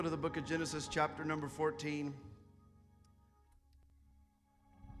To the book of Genesis, chapter number 14.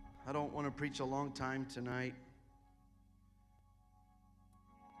 I don't want to preach a long time tonight.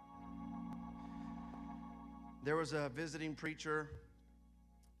 There was a visiting preacher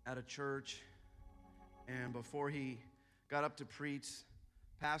at a church, and before he got up to preach,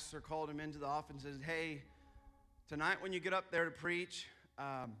 pastor called him into the office and said, "Hey, tonight when you get up there to preach,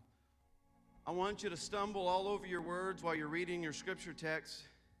 I want you to stumble all over your words while you're reading your scripture text.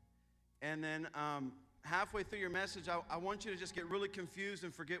 And then halfway through your message, I want you to just get really confused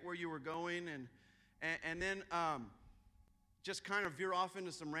and forget where you were going. And then just kind of veer off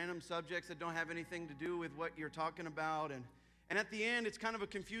into some random subjects that don't have anything to do with what you're talking about. And at the end, it's kind of a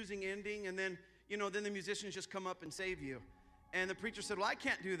confusing ending. And then, then the musicians just come up and save you." And the preacher said, "Well, I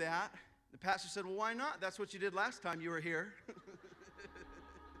can't do that." The pastor said, "Well, why not? That's what you did last time you were here."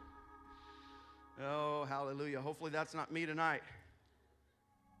 Oh, hallelujah. Hopefully that's not me tonight.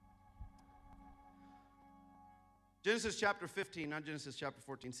 Genesis chapter 15, not Genesis chapter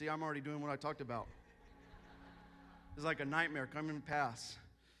 14. See, I'm already doing what I talked about. It's like a nightmare coming to pass.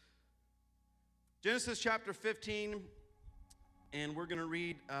 Genesis chapter 15, and we're going to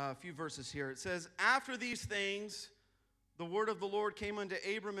read a few verses here. It says, "After these things, the word of the Lord came unto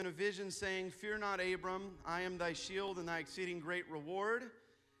Abram in a vision, saying, Fear not, Abram, I am thy shield and thy exceeding great reward.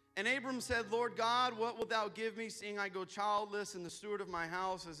 And Abram said, Lord God, what wilt thou give me, seeing I go childless, and the steward of my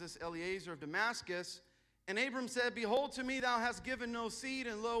house is this Eliezer of Damascus? And Abram said, Behold, to me thou hast given no seed,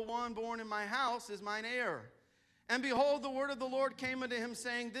 and lo, one born in my house is mine heir. And behold, the word of the Lord came unto him,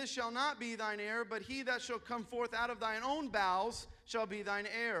 saying, This shall not be thine heir, but he that shall come forth out of thine own bowels shall be thine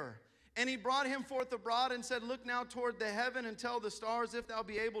heir. And he brought him forth abroad, and said, Look now toward the heaven, and tell the stars, if thou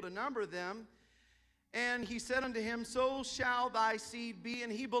be able to number them. And he said unto him, So shall thy seed be.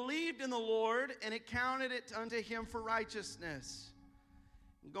 And he believed in the Lord, and it counted it unto him for righteousness."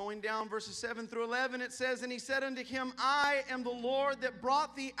 Going down verses 7 through 11, it says, "And he said unto him, I am the Lord that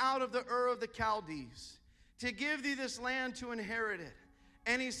brought thee out of the Ur of the Chaldees, to give thee this land to inherit it.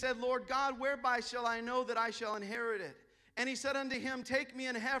 And he said, Lord God, whereby shall I know that I shall inherit it? And he said unto him, Take me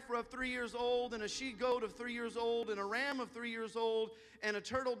an heifer of 3 years old, and a she-goat of 3 years old, and a ram of 3 years old, and a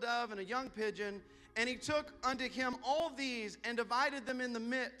turtle dove, and a young pigeon. And he took unto him all these, and divided them in the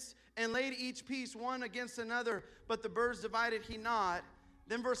midst, and laid each piece one against another, but the birds divided he not."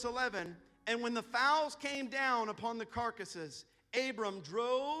 Then verse 11, "And when the fowls came down upon the carcasses, Abram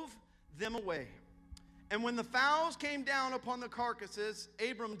drove them away." And when the fowls came down upon the carcasses,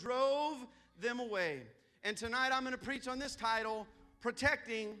 Abram drove them away. And tonight I'm going to preach on this title,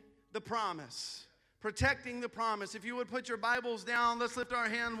 Protecting the Promise. Protecting the promise. If you would put your Bibles down, let's lift our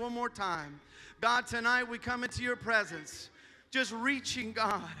hand one more time. God, tonight we come into your presence, just reaching,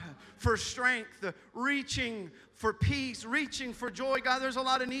 God, for strength, reaching for peace, reaching for joy. God, there's a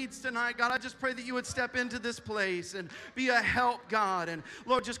lot of needs tonight. God, I just pray that you would step into this place and be a help, God. And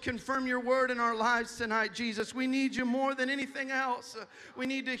Lord, just confirm your word in our lives tonight, Jesus. We need you more than anything else. We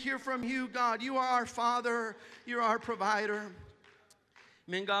need to hear from you, God. You are our Father. You're our provider.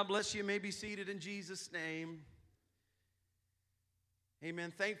 Amen. God bless you. You may be seated in Jesus' name.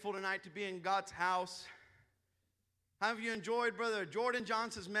 Amen. Thankful tonight to be in God's house. How have you enjoyed Brother Jordan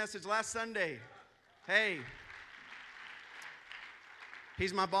Johnson's message last Sunday? Hey,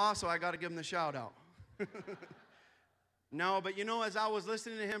 he's my boss, so I got to give him the shout out. No, but as I was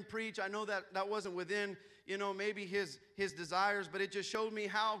listening to him preach, I know that wasn't within, maybe his desires, but it just showed me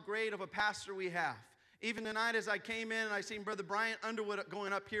how great of a pastor we have. Even tonight as I came in and I seen Brother Bryant Underwood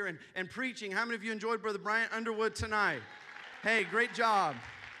going up here and preaching. How many of you enjoyed Brother Bryant Underwood tonight? Hey, great job.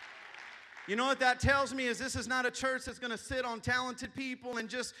 You know what that tells me is this is not a church that's going to sit on talented people and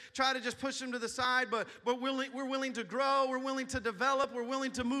just try to push them to the side, but we're willing to grow, we're willing to develop, we're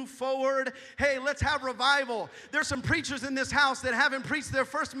willing to move forward. Hey, let's have revival. There's some preachers in this house that haven't preached their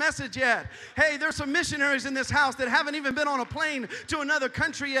first message yet. Hey, there's some missionaries in this house that haven't even been on a plane to another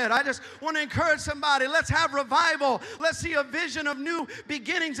country yet. I just want to encourage somebody. Let's have revival. Let's see a vision of new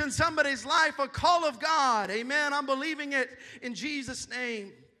beginnings in somebody's life, a call of God. Amen. I'm believing it in Jesus'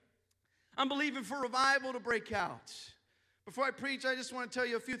 name. I'm believing for revival to break out. Before I preach, I just want to tell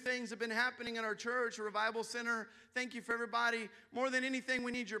you a few things that have been happening in our church, Revival Center. Thank you for everybody. More than anything,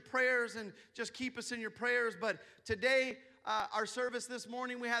 we need your prayers, and just keep us in your prayers. But today, our service this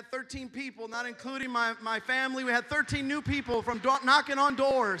morning, we had 13 people, not including my family. We had 13 new people from knocking on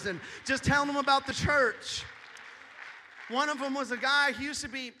doors and just telling them about the church. One of them was a guy, he used to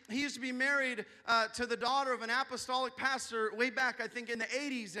be married to the daughter of an apostolic pastor way back, I think, in the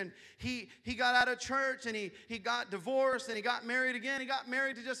 80s. And he got out of church, and he got divorced, and he got married again. He got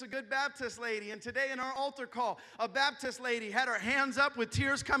married to just a good Baptist lady. And today in our altar call, a Baptist lady had her hands up with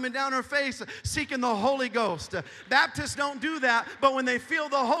tears coming down her face, seeking the Holy Ghost. Baptists don't do that, but when they feel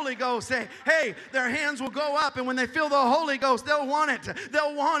the Holy Ghost, hey, their hands will go up. And when they feel the Holy Ghost, they'll want it.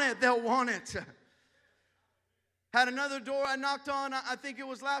 They'll want it. They'll want it. Had another door I knocked on, I think it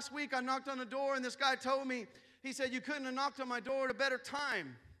was last week. I knocked on the door, and this guy told me, he said, you couldn't have knocked on my door at a better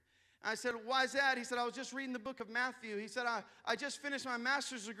time. I said, why is that? He said, I was just reading the book of Matthew. He said, I just finished my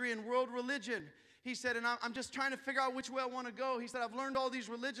master's degree in world religion. He said, and I'm just trying to figure out which way I want to go. He said, I've learned all these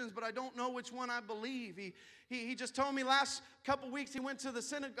religions, but I don't know which one I believe. He just told me last couple weeks he went to the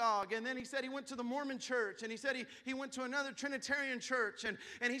synagogue, and then he said he went to the Mormon church, and he said he went to another Trinitarian church, and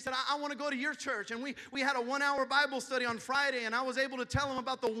he said, I want to go to your church. And we had a 1-hour Bible study on Friday, and I was able to tell him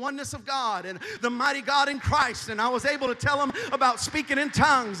about the oneness of God and the mighty God in Christ, and I was able to tell him about speaking in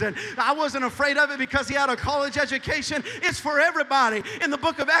tongues, and I wasn't afraid of it because he had a college education. It's for everybody. In the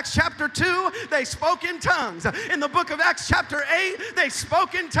book of Acts chapter 2, they spoke in tongues. In the book of Acts chapter 8, they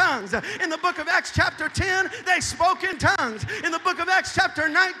spoke in tongues. In the book of Acts chapter 10, they spoke in tongues. In the book of Acts chapter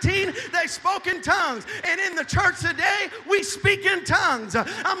 19, they spoke in tongues. And in the church today, we speak in tongues.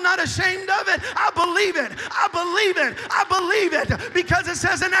 I'm not ashamed of it. I believe it. I believe it. I believe it. Because it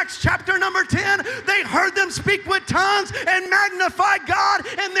says in Acts chapter number 10, they heard them speak with tongues and magnify God,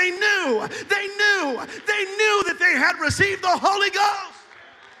 and they knew that they had received the Holy Ghost.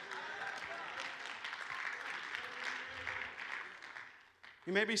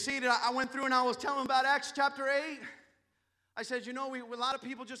 You may be seated. I went through and I was telling about Acts chapter 8. I said, a lot of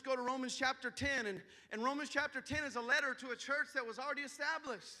people just go to Romans chapter 10. And Romans chapter 10 is a letter to a church that was already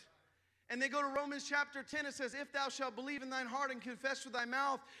established. And they go to Romans chapter 10. It says, if thou shalt believe in thine heart and confess with thy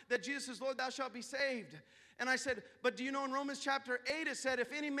mouth that Jesus is Lord, thou shalt be saved. And I said, but do you know in Romans chapter 8 it said,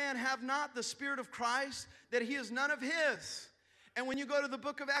 if any man have not the Spirit of Christ, that he is none of his. And when you go to the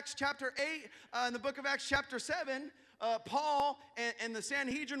book of Acts chapter 8, in the book of Acts chapter 7, Paul and the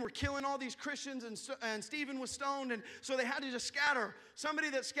Sanhedrin were killing all these Christians, and Stephen was stoned, and so they had to just scatter.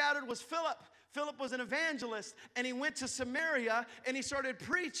 Somebody that scattered was Philip. Philip was an evangelist, and he went to Samaria, and he started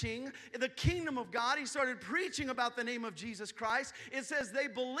preaching the kingdom of God. He started preaching about the name of Jesus Christ. It says they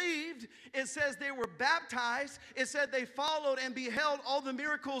believed. It says they were baptized. It said they followed and beheld all the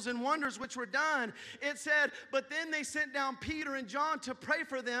miracles and wonders which were done. It said, but then they sent down Peter and John to pray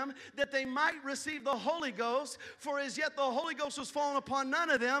for them that they might receive the Holy Ghost. For as yet the Holy Ghost was fallen upon none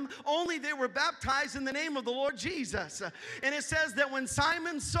of them, only they were baptized in the name of the Lord Jesus. And it says that when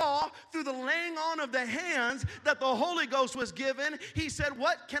Simon saw through the laying on of the hands that the Holy Ghost was given, he said,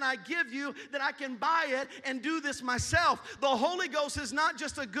 what can I give you that I can buy it and do this myself? The Holy Ghost is not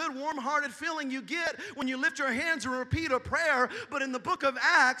just a good warm-hearted feeling you get when you lift your hands and repeat a prayer, but in the book of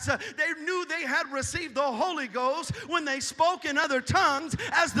Acts, they knew they had received the Holy Ghost when they spoke in other tongues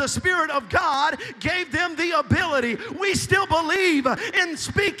as the Spirit of God gave them the ability. We still believe in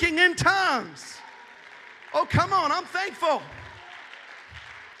speaking in tongues. Oh, come on, I'm thankful.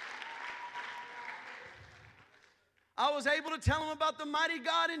 I was able to tell them about the mighty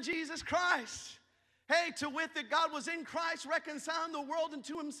God in Jesus Christ. Hey, to wit that God was in Christ reconciling the world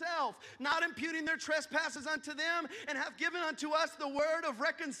unto himself, not imputing their trespasses unto them, and hath given unto us the word of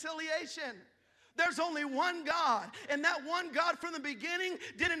reconciliation. There's only one God, and that one God from the beginning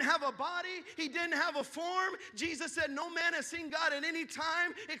didn't have a body. He didn't have a form. Jesus said, no man has seen God at any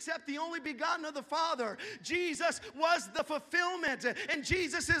time except the only begotten of the Father. Jesus was the fulfillment, and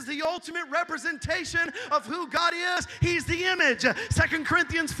Jesus is the ultimate representation of who God is. He's the image, 2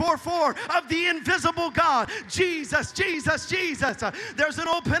 Corinthians 4:4, of the invisible God. Jesus, Jesus, Jesus. There's an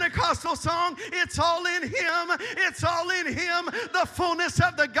old Pentecostal song, it's all in him, it's all in him, the fullness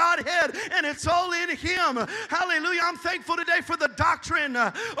of the Godhead, and it's all in him. Hallelujah. I'm thankful today for the doctrine.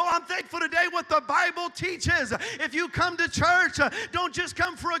 I'm thankful today what the Bible teaches. If you come to church, don't just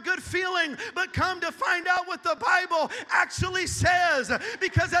come for a good feeling, but come to find out what the Bible actually says.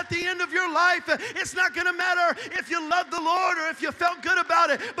 Because at the end of your life, it's not going to matter if you love the Lord or if you felt good about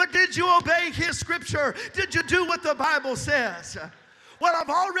it, but did you obey his scripture? Did you do what the Bible says? Well,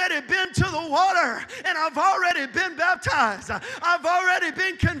 I've already been to the water, and I've already been baptized. I've already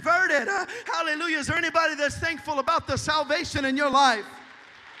been converted. Hallelujah. Is there anybody that's thankful about the salvation in your life?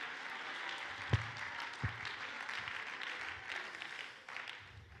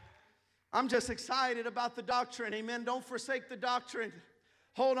 I'm just excited about the doctrine. Amen. Don't forsake the doctrine.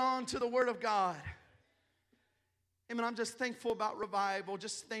 Hold on to the Word of God. Amen. I'm just thankful about revival.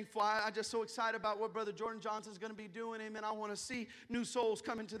 Just thankful. I'm just so excited about what Brother Jordan Johnson's going to be doing. Amen. I want to see new souls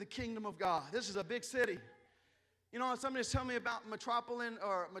come into the kingdom of God. This is a big city. You know, somebody's telling me about metropolis,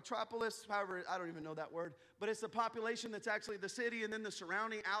 however, I don't even know that word. But it's the population that's actually the city and then the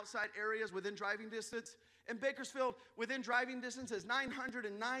surrounding outside areas within driving distance. In Bakersfield, within driving distance is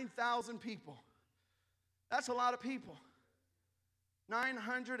 909,000 people. That's a lot of people.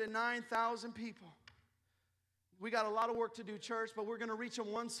 909,000 people. We got a lot of work to do, church, but we're going to reach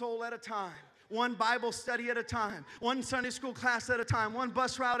them one soul at a time. One Bible study at a time. One Sunday school class at a time. One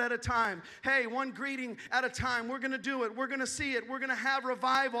bus route at a time. Hey, one greeting at a time. We're going to do it. We're going to see it. We're going to have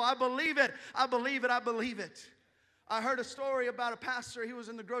revival. I believe it. I believe it. I believe it. I heard a story about a pastor. He was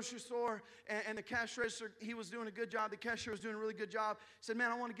in the grocery store, and the cash register, he was doing a good job. The cashier was doing a really good job. He said, man,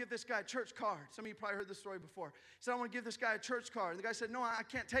 I want to give this guy a church card. Some of you probably heard this story before. He said, I want to give this guy a church card. And the guy said, no, I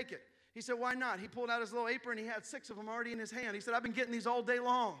can't take it. He said, why not? He pulled out his little apron. He had 6 of them already in his hand. He said, I've been getting these all day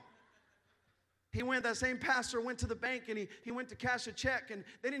long. That same pastor went to the bank and he went to cash a check, and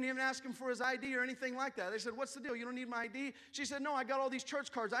they didn't even ask him for his ID or anything like that. They said, what's the deal? You don't need my ID? She said, no, I got all these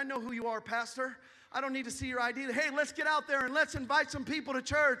church cards. I know who you are, pastor. I don't need to see your ID. Hey, let's get out there and let's invite some people to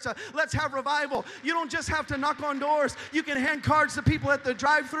church. Let's have revival. You don't just have to knock on doors. You can hand cards to people at the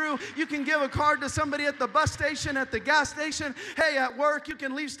drive-thru. You can give a card to somebody at the bus station, at the gas station. Hey, at work, you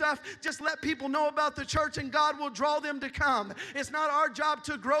can leave stuff. Just let people know about the church, and God will draw them to come. It's not our job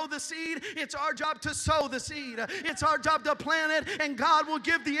to grow the seed. It's our job to sow the seed. It's our job to plant it, and God will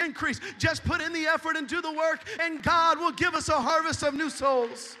give the increase. Just put in the effort and do the work, and God will give us a harvest of new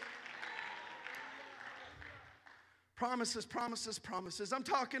souls. Promises, promises, promises. I'm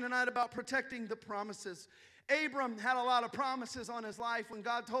talking tonight about protecting the promises. Abram had a lot of promises on his life when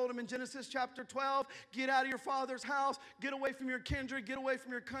God told him in Genesis chapter 12, get out of your father's house, get away from your kindred, get away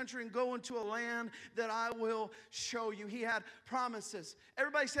from your country, and go into a land that I will show you. He had promises.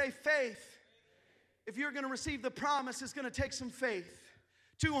 Everybody say faith. If you're going to receive the promise, it's going to take some faith.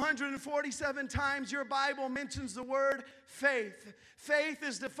 247 times your Bible mentions the word faith. Faith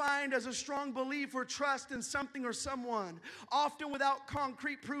is defined as a strong belief or trust in something or someone, often without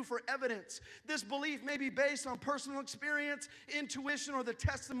concrete proof or evidence. This belief may be based on personal experience, intuition, or the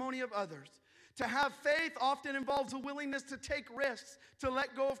testimony of others. To have faith often involves a willingness to take risks, to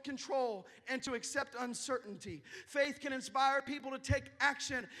let go of control, and to accept uncertainty. Faith can inspire people to take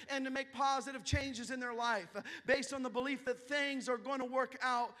action and to make positive changes in their life based on the belief that things are going to work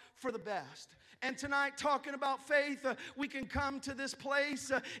out for the best. And tonight, talking about faith, we can come to this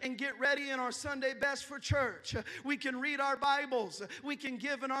place and get ready in our Sunday best for church. We can read our Bibles. We can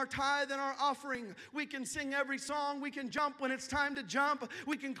give in our tithe and our offering. We can sing every song. We can jump when it's time to jump.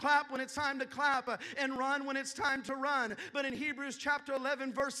 We can clap when it's time to clap and run when it's time to run. But in Hebrews chapter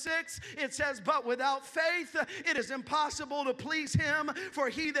 11, verse 6, it says, but without faith, it is impossible to please him. For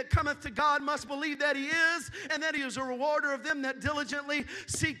he that cometh to God must believe that he is, and that he is a rewarder of them that diligently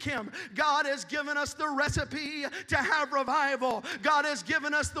seek him. God has given us the recipe to have revival. God has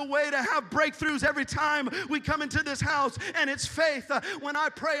given us the way to have breakthroughs every time we come into this house, and it's faith. When I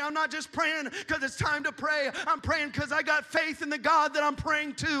pray, I'm not just praying because it's time to pray. I'm praying because I got faith in the God that I'm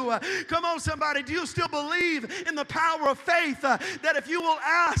praying to. Come on, somebody. Do you still believe in the power of faith, that if you will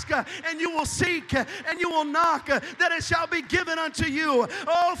ask and you will seek and you will knock, that it shall be given unto you?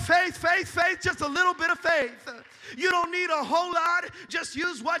 Oh, faith, faith, faith, just a little bit of faith. You don't need a whole lot. Just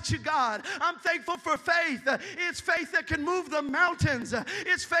use what you got. I'm thankful for faith. It's faith that can move the mountains.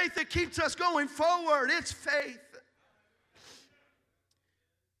 It's faith that keeps us going forward. It's faith.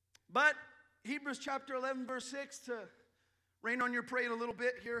 But Hebrews chapter 11, verse 6, to rain on your parade a little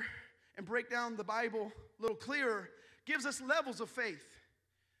bit here and break down the Bible a little clearer, gives us levels of faith.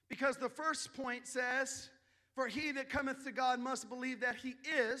 Because the first point says, for he that cometh to God must believe that he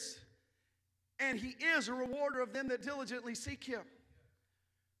is, and he is a rewarder of them that diligently seek him.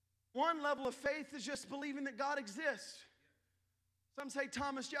 One level of faith is just believing that God exists. Some say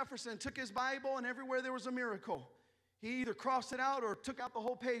Thomas Jefferson took his Bible, and everywhere there was a miracle, he either crossed it out or took out the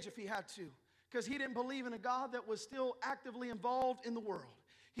whole page if he had to, because he didn't believe in a God that was still actively involved in the world.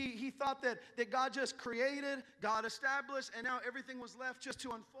 He thought that God just created, God established, and now everything was left just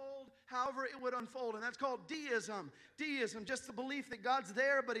to unfold however it would unfold. And that's called deism. Deism, just the belief that God's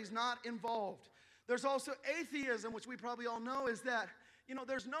there, but he's not involved. There's also atheism, which we probably all know, is that,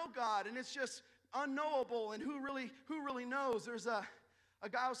 there's no God, and it's just unknowable, and who really knows? There's a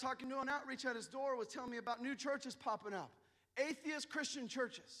guy I was talking to on outreach at his door was telling me about new churches popping up. Atheist Christian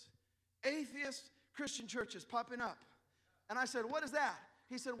churches. Atheist Christian churches popping up. And I said, what is that?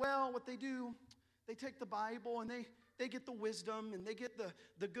 He said, well, what they do, they take the Bible and they they get the wisdom, and they get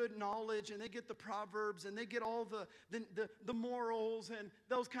the good knowledge, and they get the proverbs, and they get all the morals and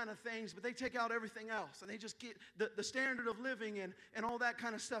those kind of things, but they take out everything else, and they just get the standard of living and all that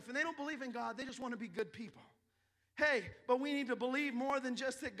kind of stuff. And they don't believe in God. They just want to be good people. Hey, but we need to believe more than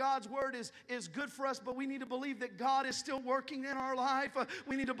just that God's word is good for us, but we need to believe that God is still working in our life.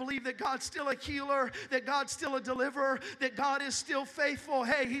 We need to believe that God's still a healer, that God's still a deliverer, that God is still faithful.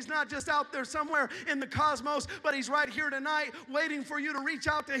 Hey, He's not just out there somewhere in the cosmos, but He's right here tonight waiting for you to reach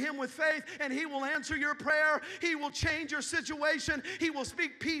out to Him with faith, and He will answer your prayer. He will change your situation. He will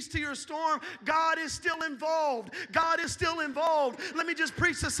speak peace to your storm. God is still involved. God is still involved. Let me just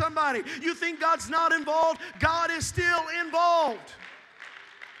preach to somebody. You think God's not involved? God is still involved.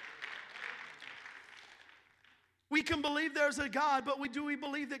 We can believe there's a God, but do we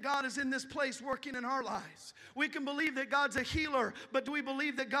believe that God is in this place working in our lives? We can believe that God's a healer, but do we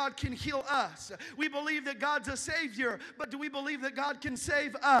believe that God can heal us? We believe that God's a Savior, but do we believe that God can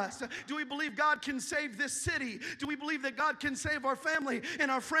save us? Do we believe God can save this city? Do we believe that God can save our family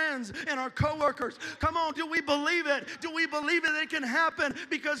and our friends and our coworkers? Come on, do we believe it? Do we believe it can happen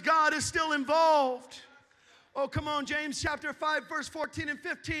because God is still involved? Oh, come on, James chapter 5, verse 14 and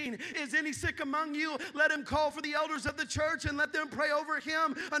 15. Is any sick among you? Let him call for the elders of the church and let them pray over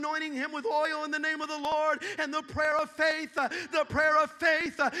him, anointing him with oil in the name of the Lord. And the prayer of faith, the prayer of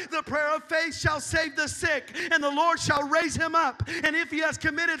faith shall save the sick, and the Lord shall raise him up. And if he has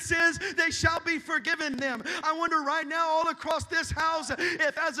committed sins, they shall be forgiven them. I wonder right now, all across this house,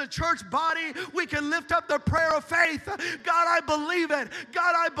 if as a church body, we can lift up the prayer of faith. God, I believe it.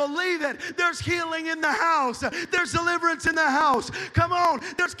 God, I believe it. There's healing in the house. There's deliverance in the house. Come on.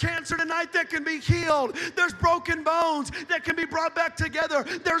 There's cancer tonight that can be healed. There's broken bones that can be brought back together.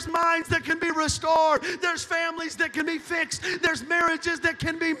 There's minds that can be restored. There's families that can be fixed. There's marriages that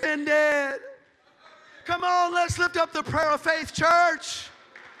can be mended. Come on, let's lift up the prayer of faith, church.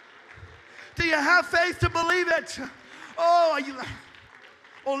 Do you have faith to believe it? Oh,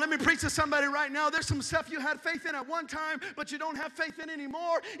 let me preach to somebody right now. There's some stuff you had faith in at one time, but you don't have faith in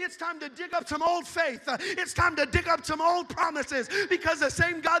anymore. It's time to dig up some old faith. It's time to dig up some old promises, because the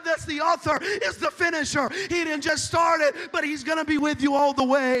same God that's the author is the finisher. He didn't just start it, but He's going to be with you all the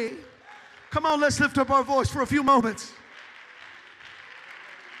way. Come on, let's lift up our voice for a few moments.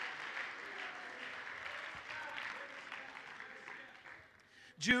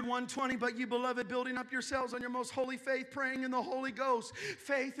 Jude 1:20, but you beloved, building up yourselves on your most holy faith, praying in the Holy Ghost.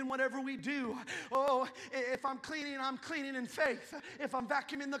 Faith in whatever we do. Oh, if I'm cleaning in faith. If I'm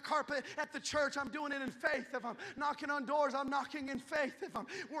vacuuming the carpet at the church, I'm doing it in faith. If I'm knocking on doors, I'm knocking in faith. If I'm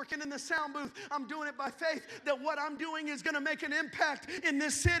working in the sound booth, I'm doing it by faith, that what I'm doing is going to make an impact in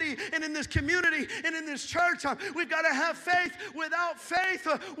this city and in this community and in this church. We've got to have faith. Without faith,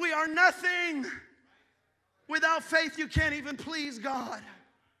 we are nothing. Without faith, you can't even please God.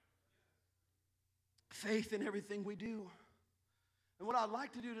 Faith in everything we do. And what I'd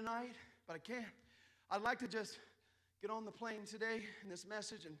like to do tonight, but I can't, I'd like to just get on the plane today in this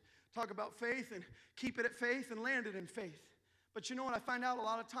message and talk about faith and keep it at faith and land it in faith. But you know what I find out a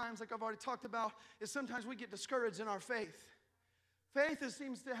lot of times, like I've already talked about, is sometimes we get discouraged in our faith. Faith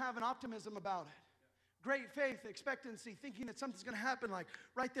seems to have an optimism about it. Great faith, expectancy, thinking that something's going to happen, like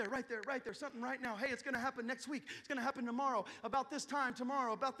right there, something right now. Hey, it's going to happen next week. It's going to happen tomorrow, about this time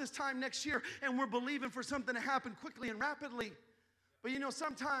tomorrow, about this time next year. And we're believing for something to happen quickly and rapidly. But you know,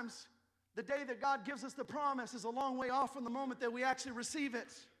 sometimes the day that God gives us the promise is a long way off from the moment that we actually receive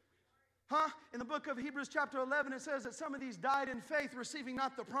it. In the book of Hebrews chapter 11, it says that some of these died in faith, receiving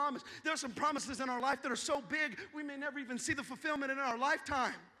not the promise. There are some promises in our life that are so big, we may never even see the fulfillment in our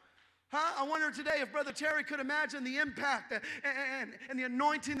lifetime. I wonder today if Brother Terry could imagine the impact and the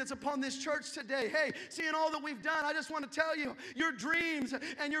anointing that's upon this church today. Hey, seeing all that we've done, I just want to tell you, your dreams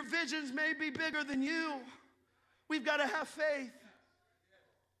and your visions may be bigger than you. We've got to have faith.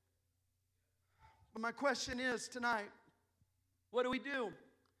 But my question is tonight, what do we do?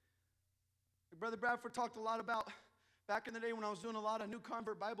 Brother Bradford talked a lot about back in the day when I was doing a lot of new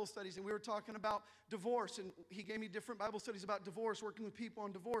convert Bible studies, and we were talking about divorce, and he gave me different Bible studies about divorce, working with people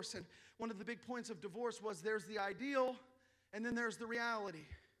on divorce. And one of the big points of divorce was there's the ideal, and then there's the reality.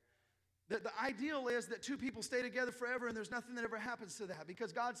 The ideal is that two people stay together forever, and there's nothing that ever happens to that,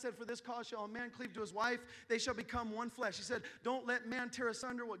 because God said, for this cause shall a man cleave to his wife, they shall become one flesh. He said, don't let man tear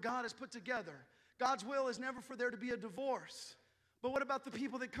asunder what God has put together. God's will is never for there to be a divorce. But what about the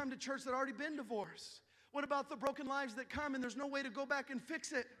people that come to church that already been divorced? What about the broken lives that come and there's no way to go back and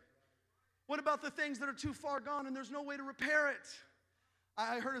fix it? What about the things that are too far gone and there's no way to repair it?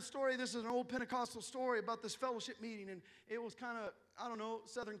 I heard a story, this is an old Pentecostal story about this fellowship meeting, and it was kind of, I don't know,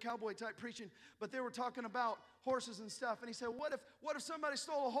 Southern cowboy type preaching, but they were talking about horses and stuff. And he said, what if somebody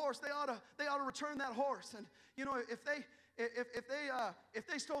stole a horse? They ought to return that horse. And you know, if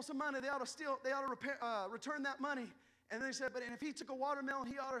they stole some money, they ought to return that money. And then he said, but if he took a watermelon,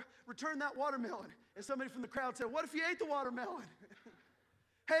 he ought to return that watermelon. And somebody from the crowd said, what if he ate the watermelon?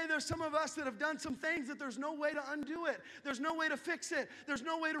 Hey, there's some of us that have done some things that there's no way to undo it. There's no way to fix it. There's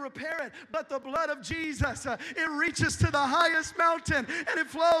no way to repair it. But the blood of Jesus, it reaches to the highest mountain and it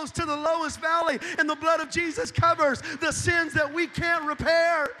flows to the lowest valley. And the blood of Jesus covers the sins that we can't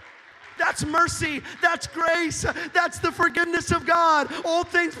repair. That's mercy. That's grace. That's the forgiveness of God. Old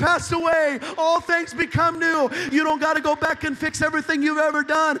things pass away. All things become new. You don't got to go back and fix everything you've ever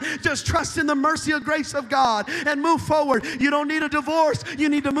done. Just trust in the mercy and grace of God and move forward. You don't need a divorce. You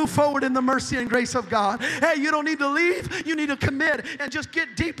need to move forward in the mercy and grace of God. Hey, you don't need to leave. You need to commit and just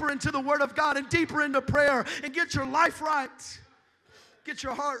get deeper into the Word of God and deeper into prayer and get your life right. Get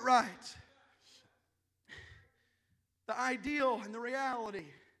your heart right. The ideal and the reality.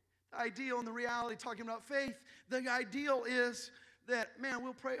 Ideal and the reality, talking about faith. The ideal is that, man,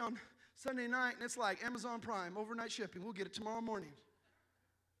 we'll pray on Sunday night, and it's like Amazon Prime, overnight shipping. We'll get it tomorrow morning.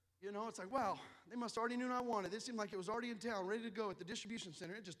 You know, it's like, wow, they must already knew I wanted it. It seemed like it was already in town, ready to go at the distribution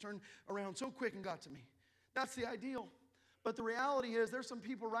center. It just turned around so quick and got to me. That's the ideal. But the reality is there's some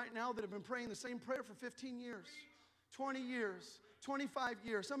people right now that have been praying the same prayer for 15 years, 20 years, 25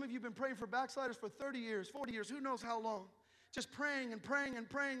 years. Some of you have been praying for backsliders for 30 years, 40 years, who knows how long. Just praying and praying and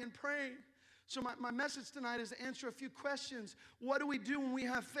praying and praying. So my message tonight is to answer a few questions. What do we do when we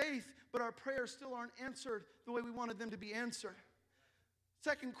have faith, but our prayers still aren't answered the way we wanted them to be answered?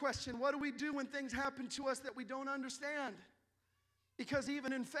 Second question, what do we do when things happen to us that we don't understand? Because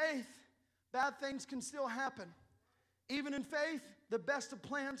even in faith, bad things can still happen. Even in faith, the best of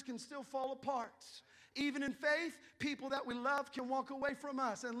plans can still fall apart. Even in faith, people that we love can walk away from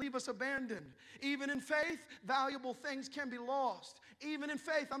us and leave us abandoned. Even in faith, valuable things can be lost. Even in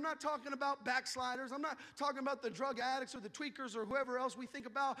faith, I'm not talking about backsliders. I'm not talking about the drug addicts or the tweakers or whoever else we think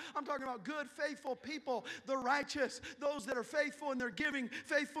about. I'm talking about good, faithful people, the righteous, those that are faithful in their giving,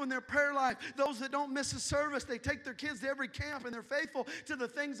 faithful in their prayer life, those that don't miss a service. They take their kids to every camp and they're faithful to the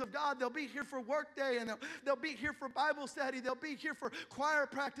things of God. They'll be here for work day and they'll be here for Bible study. They'll be here for choir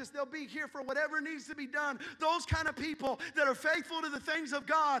practice. They'll be here for whatever needs to be done. Those kind of people that are faithful to the things of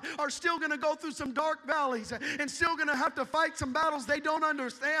God are still going to go through some dark valleys and still going to have to fight some battles they don't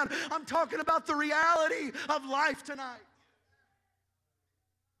understand. I'm talking about the reality of life tonight.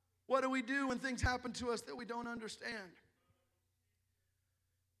 What do we do when things happen to us that we don't understand?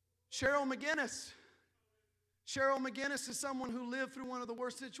 Cheryl McGinnis. Cheryl McGinnis is someone who lived through one of the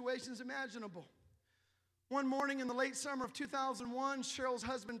worst situations imaginable. One morning in the late summer of 2001, Cheryl's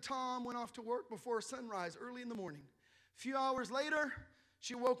husband Tom went off to work before sunrise early in the morning. A few hours later,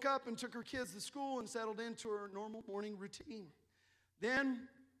 she woke up and took her kids to school and settled into her normal morning routine. Then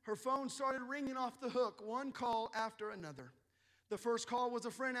her phone started ringing off the hook, one call after another. The first call was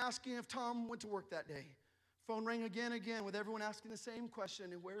a friend asking if Tom went to work that day. Phone rang again with everyone asking the same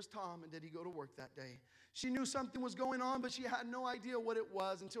question, and where's Tom, and did he go to work that day? She knew something was going on, but she had no idea what it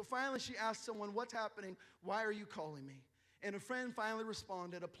was until finally she asked someone, what's happening? Why are you calling me? And a friend finally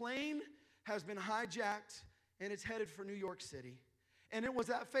responded, a plane has been hijacked and it's headed for New York City. And it was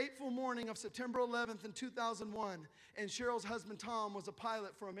that fateful morning of September 11th in 2001, and Cheryl's husband Tom was a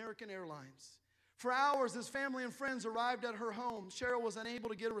pilot for American Airlines. For hours, his family and friends arrived at her home. Cheryl was unable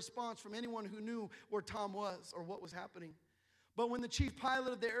to get a response from anyone who knew where Tom was or what was happening. But when the chief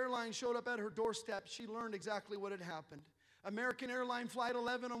pilot of the airline showed up at her doorstep, she learned exactly what had happened. American Airline Flight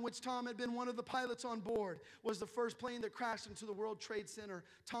 11, on which Tom had been one of the pilots on board, was the first plane that crashed into the World Trade Center.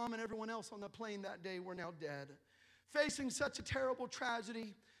 Tom and everyone else on the plane that day were now dead. Facing such a terrible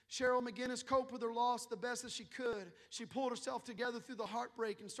tragedy, Cheryl McGinnis coped with her loss the best that she could. She pulled herself together through the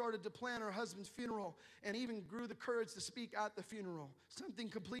heartbreak and started to plan her husband's funeral and even grew the courage to speak at the funeral, something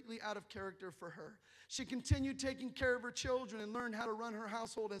completely out of character for her. She continued taking care of her children and learned how to run her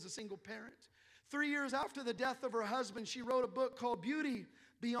household as a single parent. 3 years after the death of her husband, she wrote a book called Beauty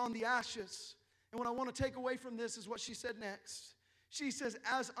Beyond the Ashes. And what I want to take away from this is what she said next. She says,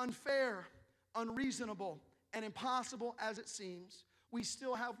 as unfair, unreasonable, and impossible as it seems, we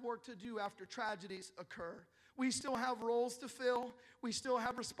still have work to do after tragedies occur. We still have roles to fill. We still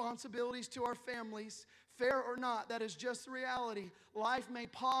have responsibilities to our families. Fair or not, that is just the reality. Life may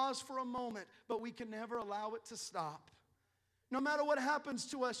pause for a moment, but we can never allow it to stop. No matter what happens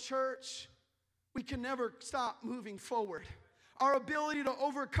to us, church, we can never stop moving forward. Our ability to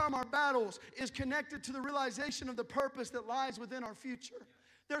overcome our battles is connected to the realization of the purpose that lies within our future.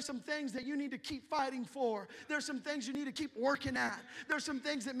 There's some things that you need to keep fighting for. There's some things you need to keep working at. There's some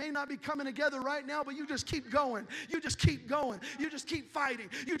things that may not be coming together right now, but you just keep going. You just keep going. You just keep fighting.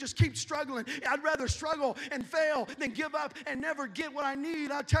 You just keep struggling. I'd rather struggle and fail than give up and never get what I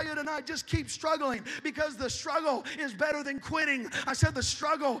need. I tell you tonight, just keep struggling, because the struggle is better than quitting. I said the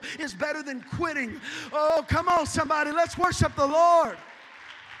struggle is better than quitting. Oh, come on, somebody. Let's worship the Lord.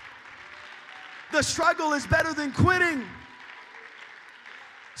 The struggle is better than quitting.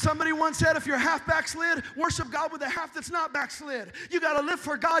 Somebody once said, if you're half backslid, worship God with a half that's not backslid. You got to live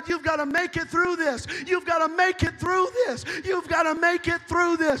for God. You've got to make it through this. You've got to make it through this. You've got to make it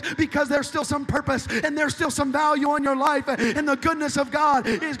through this, because there's still some purpose and there's still some value in your life, and the goodness of God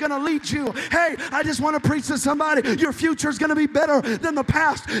is going to lead you. Hey, I just want to preach to somebody. Your future is going to be better than the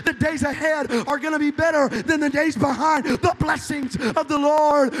past. The days ahead are going to be better than the days behind. The blessings of the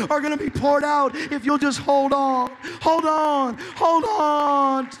Lord are going to be poured out if you'll just hold on. Hold on. Hold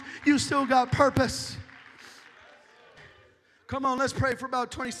on. You still got purpose. Come on, let's pray for about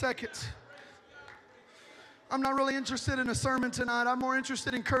 20 seconds. I'm not really interested in a sermon tonight. I'm more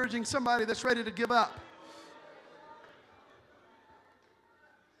interested in encouraging somebody that's ready to give up.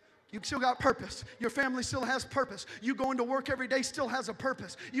 You still got purpose. Your family still has purpose. You going to work every day still has a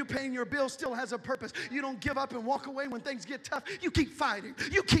purpose. You paying your bills still has a purpose. You don't give up and walk away when things get tough. You keep fighting.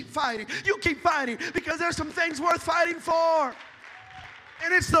 You keep fighting. You keep fighting, because there's some things worth fighting for.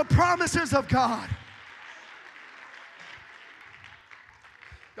 And it's the promises of God.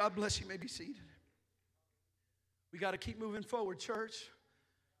 God bless you. You may be seated. We got to keep moving forward, church.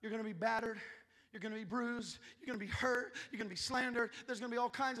 You're going to be battered. You're going to be bruised. You're going to be hurt. You're going to be slandered. There's going to be all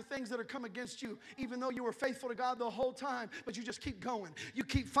kinds of things that are come against you, even though you were faithful to God the whole time. But you just keep going. You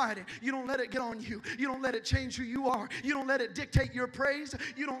keep fighting. You don't let it get on you. You don't let it change who you are. You don't let it dictate your praise.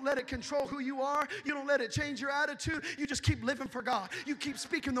 You don't let it control who you are. You don't let it change your attitude. You just keep living for God. You keep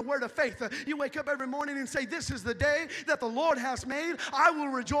speaking the word of faith. You wake up every morning and say, this is the day that the Lord has made. I will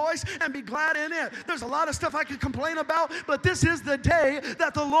rejoice and be glad in it. There's a lot of stuff I could complain about, but this is the day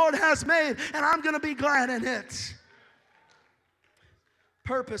that the Lord has made, and I'm going to be glad in it.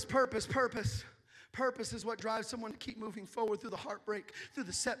 Purpose, purpose, purpose. Purpose is what drives someone to keep moving forward through the heartbreak, through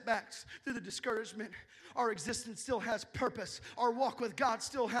the setbacks, through the discouragement. Our existence still has purpose. Our walk with God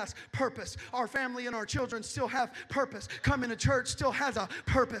still has purpose. Our family and our children still have purpose. Coming to church still has a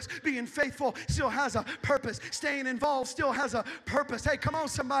purpose. Being faithful still has a purpose. Staying involved still has a purpose. Hey, come on,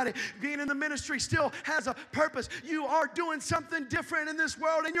 somebody. Being in the ministry still has a purpose. You are doing something different in this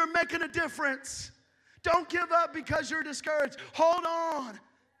world, and you're making a difference. Don't give up because you're discouraged. Hold on.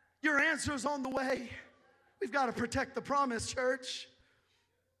 Your answer's on the way. We've got to protect the promise, church.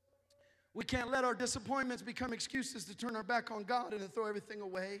 We can't let our disappointments become excuses to turn our back on God and to throw everything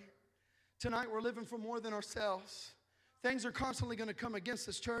away. Tonight we're living for more than ourselves. Things are constantly going to come against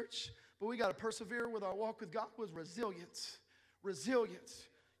us, church, but we got to persevere with our walk with God with resilience. Resilience.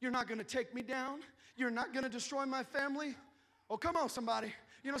 You're not going to take me down. You're not going to destroy my family. Oh, come on, somebody.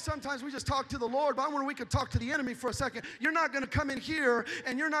 You know, sometimes we just talk to the Lord, but I wonder we could talk to the enemy for a second. You're not going to come in here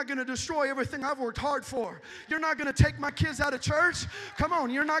and you're not going to destroy everything I've worked hard for. You're not going to take my kids out of church. Come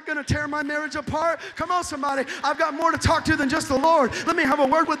on, you're not going to tear my marriage apart. Come on, somebody. I've got more to talk to than just the Lord. Let me have a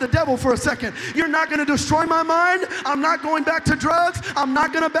word with the devil for a second. You're not going to destroy my mind. I'm not going back to drugs. I'm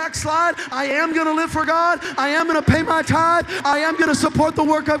not going to backslide. I am going to live for God. I am going to pay my tithe. I am going to support the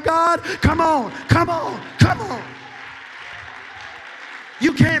work of God. Come on, come on, come on.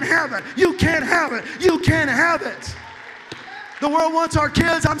 You can't have it. You can't have it. You can't have it. The world wants our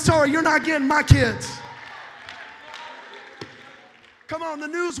kids. I'm sorry, you're not getting my kids. Come on, the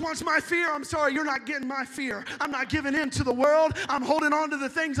news wants my fear. I'm sorry, you're not getting my fear. I'm not giving in to the world. I'm holding on to the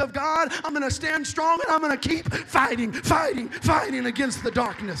things of God. I'm going to stand strong, and I'm going to keep fighting, fighting, fighting against the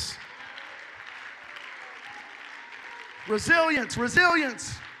darkness. Resilience,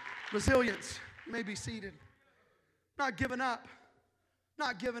 resilience, resilience. You may be seated. Not giving up.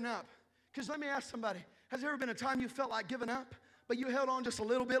 Not giving up. Because let me ask somebody, has there ever been a time you felt like giving up, but you held on just a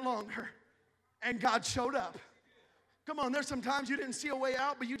little bit longer and God showed up? Come on, there's some times you didn't see a way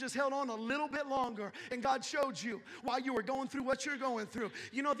out, but you just held on a little bit longer and God showed you while you were going through what you're going through.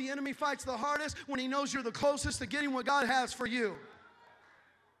 You know, the enemy fights the hardest when he knows you're the closest to getting what God has for you.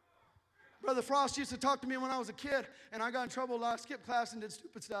 Brother Frost used to talk to me when I was a kid, and I got in trouble a lot. I skipped class and did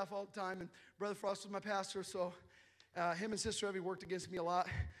stupid stuff all the time, and Brother Frost was my pastor, so him and Sister Evie worked against me a lot.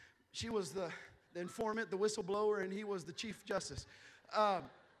 She was the informant, the whistleblower, and he was the chief justice.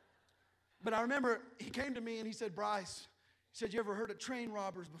 But I remember he came to me and he said, Bryce, he said, you ever heard of train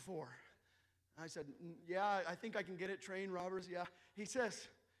robbers before? I said, yeah, I think I can get it, train robbers, yeah. He says,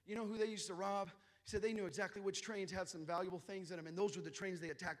 you know who they used to rob? He said they knew exactly which trains had some valuable things in them, and those were the trains they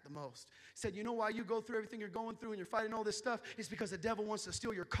attacked the most. He said, you know why you go through everything you're going through and you're fighting all this stuff? It's because the devil wants to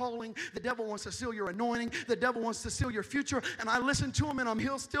steal your calling. The devil wants to steal your anointing. The devil wants to steal your future. And I listened to him, and I'm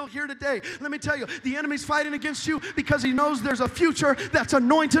still here today. Let me tell you, the enemy's fighting against you because he knows there's a future that's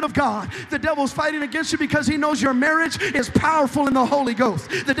anointed of God. The devil's fighting against you because he knows your marriage is powerful in the Holy Ghost.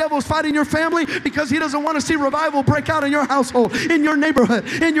 The devil's fighting your family because he doesn't want to see revival break out in your household, in your neighborhood,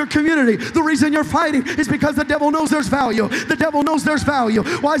 in your community. The reason you're fighting is because the devil knows there's value. The devil knows there's value.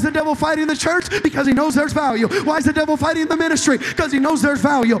 Why is the devil fighting the church? Because he knows there's value. Why is the devil fighting the ministry? Because he knows there's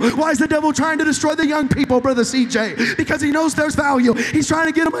value. Why is the devil trying to destroy the young people, Brother CJ? Because he knows there's value. He's trying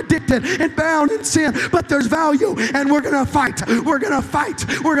to get them addicted and bound in sin. But there's value, and we're going to fight. We're going to fight.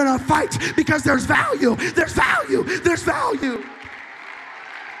 We're going to fight because there's value. There's value. There's value.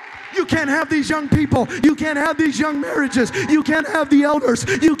 You can't have these young people. You can't have these young marriages. You can't have the elders.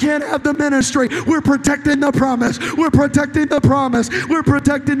 You can't have the ministry. We're protecting the promise. We're protecting the promise. We're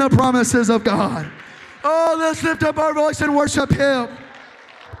protecting the promises of God. Oh, let's lift up our voice and worship Him.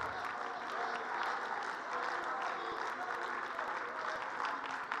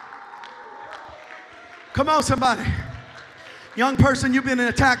 Come on, somebody. Young person, you've been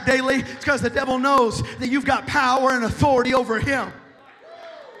attacked daily. It's because the devil knows that you've got power and authority over him.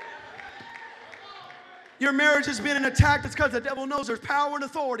 Your marriage has been attacked. It's because the devil knows there's power and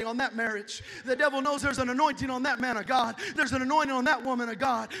authority on that marriage. The devil knows there's an anointing on that man of God. There's an anointing on that woman of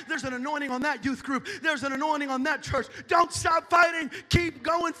God. There's an anointing on that youth group. There's an anointing on that church. Don't stop fighting. Keep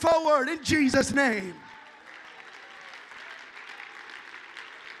going forward in Jesus' name.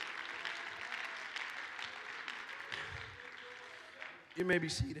 You may be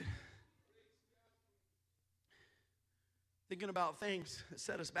seated. Thinking about things that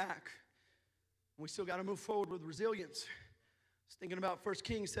set us back. We still got to move forward with resilience. I was thinking about 1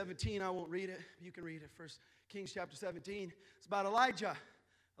 Kings 17. I won't read it. You can read it. 1 Kings chapter 17. It's about Elijah.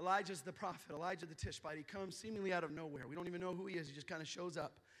 Elijah's the prophet. Elijah the Tishbite. He comes seemingly out of nowhere. We don't even know who he is. He just kind of shows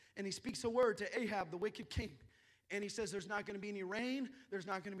up. And he speaks a word to Ahab, the wicked king. And he says there's not going to be any rain. There's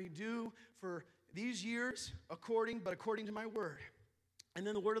not going to be dew for these years, according to my word. And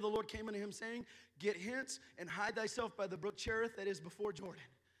then the word of the Lord came unto him, saying, get hence and hide thyself by the brook Cherith that is before Jordan.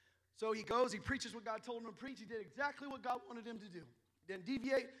 So he goes, he preaches what God told him to preach. He did exactly what God wanted him to do. Didn't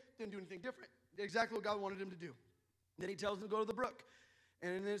deviate, didn't do anything different. Did exactly what God wanted him to do. Then he tells him to go to the brook.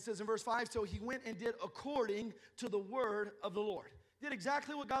 And then it says in verse 5, so he went and did according to the word of the Lord. Did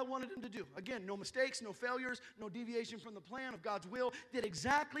exactly what God wanted him to do. Again, no mistakes, no failures, no deviation from the plan of God's will. Did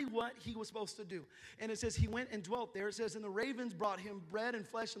exactly what he was supposed to do. And it says he went and dwelt there. It says, and the ravens brought him bread and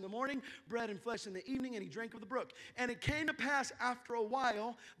flesh in the morning, bread and flesh in the evening, and he drank of the brook. And it came to pass after a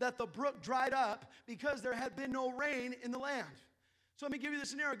while that the brook dried up because there had been no rain in the land. So let me give you the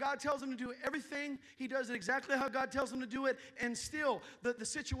scenario. God tells him to do everything. He does it exactly how God tells him to do it. And still, the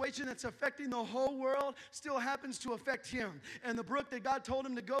situation that's affecting the whole world still happens to affect him. And the brook that God told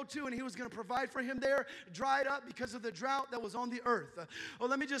him to go to and he was going to provide for him there dried up because of the drought that was on the earth. Well,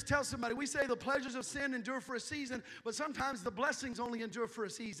 let me just tell somebody. We say the pleasures of sin endure for a season, but sometimes the blessings only endure for a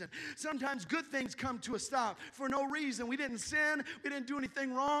season. Sometimes good things come to a stop for no reason. We didn't sin. We didn't do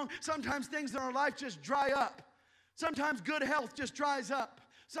anything wrong. Sometimes things in our life just dry up. Sometimes good health just dries up.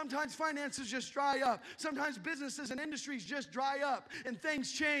 Sometimes finances just dry up. Sometimes businesses and industries just dry up and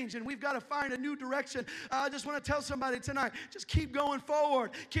things change and we've got to find a new direction. I just want to tell somebody tonight, just keep going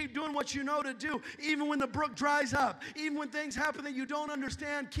forward. Keep doing what you know to do. Even when the brook dries up, even when things happen that you don't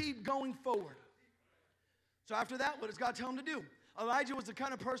understand, keep going forward. So after that, what does God tell him to do? Elijah was the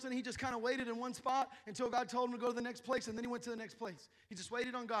kind of person, he just kind of waited in one spot until God told him to go to the next place, and then he went to the next place. He just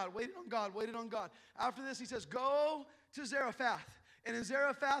waited on God, waited on God, waited on God. After this, he says, go to Zarephath. And in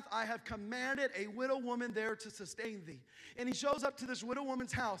Zarephath, I have commanded a widow woman there to sustain thee. And he shows up to this widow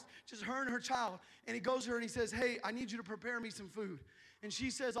woman's house, just her and her child. And he goes to her and he says, hey, I need you to prepare me some food. And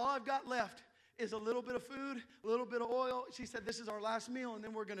she says, all I've got left is a little bit of food, a little bit of oil. She said, this is our last meal, and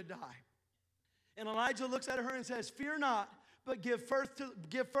then we're going to die. And Elijah looks at her and says, fear not, but give first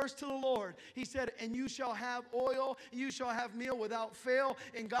to the Lord. He said, and you shall have oil, you shall have meal without fail,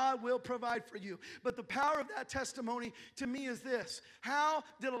 and God will provide for you. But the power of that testimony to me is this. How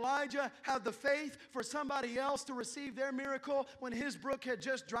did Elijah have the faith for somebody else to receive their miracle when his brook had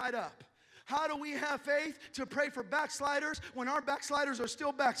just dried up? How do we have faith to pray for backsliders when our backsliders are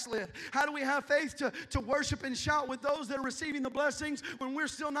still backslid? How do we have faith to worship and shout with those that are receiving the blessings when we're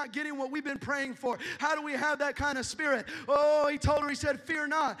still not getting what we've been praying for? How do we have that kind of spirit? Oh, he told her, he said, fear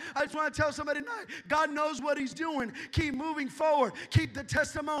not. I just want to tell somebody tonight, God knows what he's doing. Keep moving forward. Keep the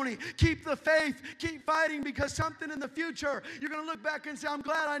testimony. Keep the faith. Keep fighting, because something in the future, you're going to look back and say, I'm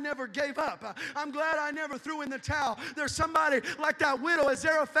glad I never gave up. I'm glad I never threw in the towel. There's somebody like that widow at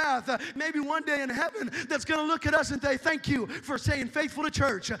Zarephath, maybe one day in heaven, that's going to look at us and say, thank you for staying faithful to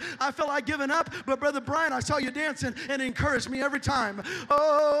church. I felt like giving up, but Brother Brian, I saw you dancing, and it encouraged me every time.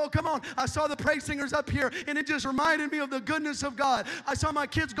 Oh, come on. I saw the praise singers up here, and it just reminded me of the goodness of God. I saw my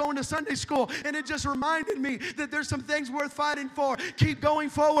kids going to Sunday school, and it just reminded me that there's some things worth fighting for. Keep going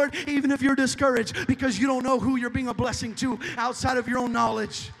forward, even if you're discouraged, because you don't know who you're being a blessing to outside of your own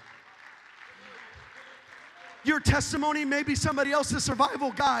knowledge. Your testimony may be somebody else's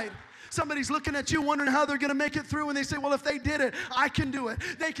survival guide. Somebody's looking at you wondering how they're going to make it through, and they say, well, if they did it, I can do it.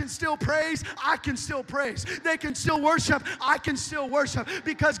 They can still praise, I can still praise. They can still worship, I can still worship,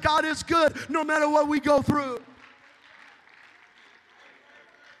 because God is good no matter what we go through.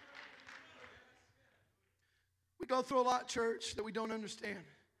 We go through a lot, church, that we don't understand.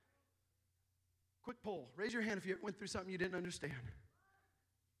 Quick poll. Raise your hand if you went through something you didn't understand.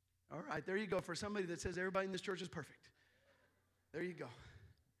 All right, there you go. For somebody that says everybody in this church is perfect. There you go.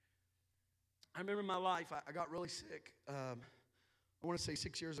 I remember in my life, I got really sick. I want to say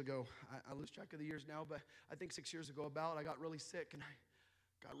 6 years ago. I lose track of the years now, but I think 6 years ago I got really sick. And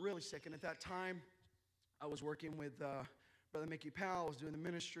I got really sick. And at that time, I was working with Brother Mickey Powell. I was doing the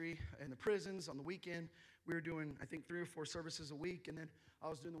ministry in the prisons on the weekend. We were doing, I think, 3 or 4 services a week. And then I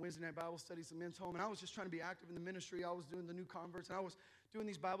was doing the Wednesday night Bible studies in the men's home. And I was just trying to be active in the ministry. I was doing the new converts. And I was doing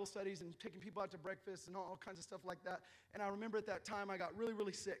these Bible studies and taking people out to breakfast and all kinds of stuff like that. And I remember at that time, I got really,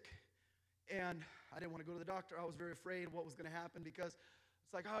 really sick. And I didn't want to go to the doctor. I was very afraid of what was going to happen, because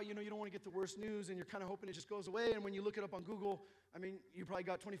it's like, oh, you don't want to get the worst news, and you're kind of hoping it just goes away. And when you look it up on Google, I mean, you probably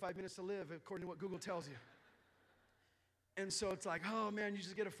got 25 minutes to live, according to what Google tells you. And so it's like, oh, man, you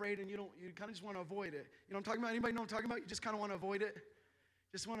just get afraid, and you kind of just want to avoid it. You know what I'm talking about? Anybody know what I'm talking about? You just kind of want to avoid it.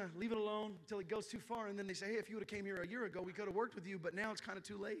 Just want to leave it alone until it goes too far. And then they say, hey, if you would have came here a year ago, we could have worked with you, but now it's kind of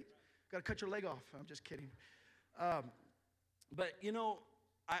too late. Got to cut your leg off. I'm just kidding. But,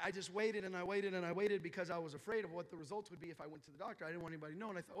 I just waited and I waited and I waited, because I was afraid of what the results would be if I went to the doctor. I didn't want anybody to know.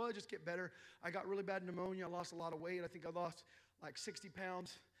 And I thought, well, it'll just get better. I got really bad pneumonia. I lost a lot of weight. I think I lost like 60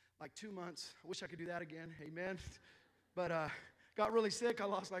 pounds, like 2 months. I wish I could do that again. Amen. But got really sick. I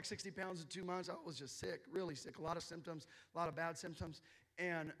lost like 60 pounds in 2 months. I was just sick, really sick. A lot of symptoms, a lot of bad symptoms.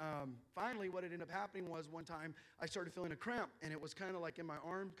 And finally, what ended up happening was, one time I started feeling a cramp, and it was kind of like in my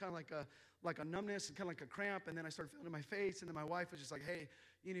arm, kind of like a numbness and kind of like a cramp. And then I started feeling it in my face, and then my wife was just like, hey,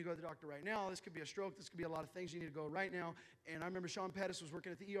 you need to go to the doctor right now. This could be a stroke. This could be a lot of things. You need to go right now. And I remember Sean Pettis was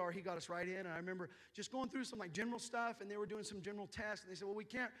working at the ER. He got us right in. And I remember just going through some like general stuff, and they were doing some general tests. And they said, well, we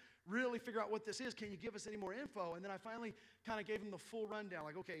can't really figure out what this is. Can you give us any more info? And then I finally kind of gave them the full rundown.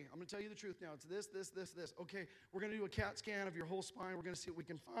 Like, okay, I'm going to tell you the truth now. It's this, this, this, this. Okay, we're going to do a CAT scan of your whole spine. We're going to see what we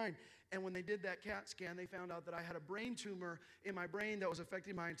can find. And when they did that CAT scan, they found out that I had a brain tumor in my brain that was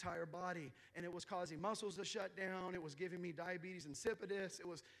affecting my entire body. And it was causing muscles to shut down. It was giving me diabetes insipidus. It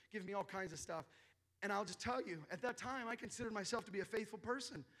was giving me all kinds of stuff. And I'll just tell you, at that time, I considered myself to be a faithful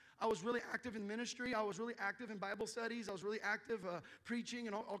person. I was really active in ministry. I was really active in Bible studies. I was really active preaching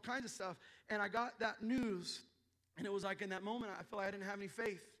and all kinds of stuff. And I got that news, and it was like in that moment, I felt like I didn't have any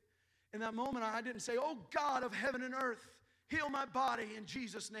faith. In that moment, I didn't say, oh, God of heaven and earth, heal my body in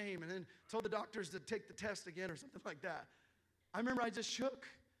Jesus' name, and then told the doctors to take the test again or something like that. I remember I just shook,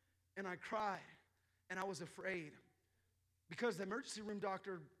 and I cried, and I was afraid, because the emergency room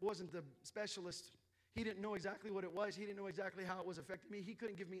doctor wasn't the specialist. He didn't know exactly what it was. He didn't know exactly how it was affecting me. He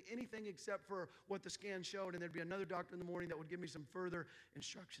couldn't give me anything except for what the scan showed, and there'd be another doctor in the morning that would give me some further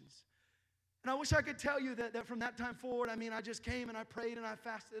instructions. And I wish I could tell you that from that time forward, I just came and I prayed and I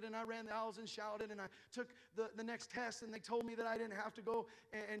fasted and I ran the aisles and shouted, and I took the next test, and they told me that I didn't have to go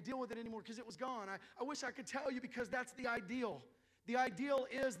and deal with it anymore because it was gone. I wish I could tell you, because that's the ideal. The ideal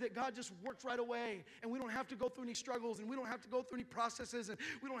is that God just works right away, and we don't have to go through any struggles, and we don't have to go through any processes, and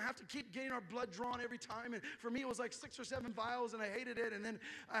we don't have to keep getting our blood drawn every time. And for me, it was like 6 or 7 vials, and I hated it. And then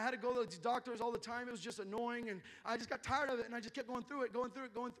I had to go to the doctors all the time. It was just annoying, and I just got tired of it, and I just kept going through it.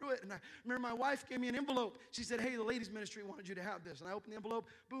 And I remember my wife gave me an envelope. She said, hey, the ladies ministry wanted you to have this. And I opened the envelope.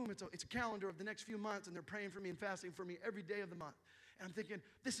 Boom, it's a calendar of the next few months, and they're praying for me and fasting for me every day of the month. And I'm thinking,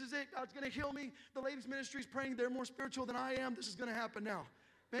 this is it. God's going to heal me. The ladies' ministry is praying. They're more spiritual than I am. This is going to happen now.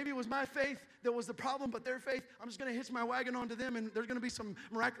 Maybe it was my faith that was the problem, but their faith, I'm just going to hitch my wagon onto them, and there's going to be some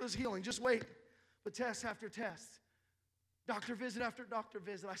miraculous healing. Just wait. But test after test, doctor visit after doctor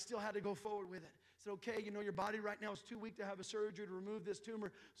visit, I still had to go forward with it. I said, okay, your body right now is too weak to have a surgery to remove this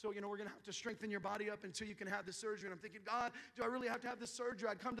tumor. So, we're going to have to strengthen your body up until you can have the surgery. And I'm thinking, God, do I really have to have this surgery?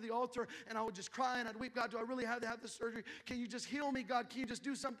 I'd come to the altar and I would just cry and I'd weep. God, do I really have to have this surgery? Can you just heal me, God? Can you just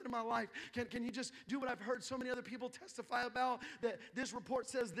do something in my life? Can you just do what I've heard so many other people testify about, that this report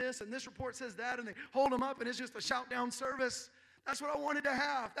says this and this report says that, and they hold them up and it's just a shout down service? That's what I wanted to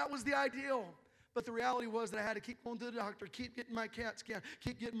have. That was the ideal. But the reality was that I had to keep going to the doctor, keep getting my CAT scan,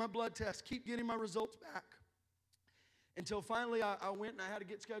 keep getting my blood test, keep getting my results back. Until finally I went and I had to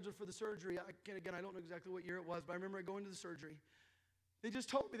get scheduled for the surgery. Again, I don't know exactly what year it was, but I remember going to the surgery. They just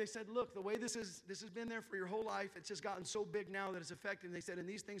told me, they said, look, the way this has been there for your whole life, it's just gotten so big now that it's affecting. They said, and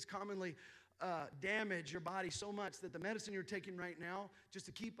these things commonly damage your body so much that the medicine you're taking right now, just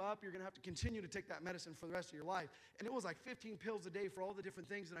to keep up, you're going to have to continue to take that medicine for the rest of your life. And it was like 15 pills a day for all the different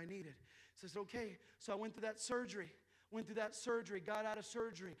things that I needed. So I said, okay. So I went through that surgery, got out of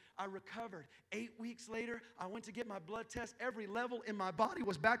surgery. I recovered. 8 weeks later, I went to get my blood test. Every level in my body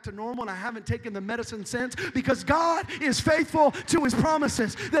was back to normal, and I haven't taken the medicine since, because God is faithful to His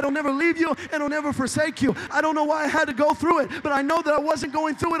promises that He'll never leave you and He'll never forsake you. I don't know why I had to go through it, but I know that I wasn't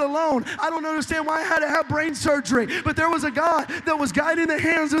going through it alone. I don't understand why I had to have brain surgery, but there was a God that was guiding the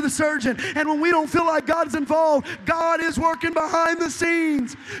hands of the surgeon. And when we don't feel like God's involved, God is working behind the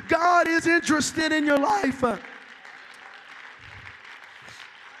scenes. God is interested in your life.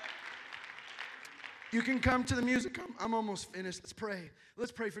 You can come to the music. I'm almost finished. Let's pray.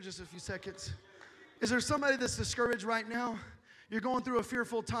 Let's pray for just a few seconds. Is there somebody that's discouraged right now? You're going through a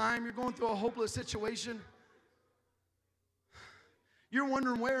fearful time. You're going through a hopeless situation. You're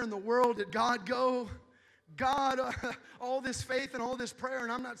wondering, where in the world did God go? God, all this faith and all this prayer,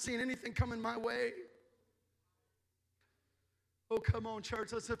 and I'm not seeing anything coming my way. Oh, come on,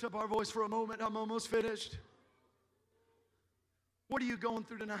 church. Let's lift up our voice for a moment. I'm almost finished. What are you going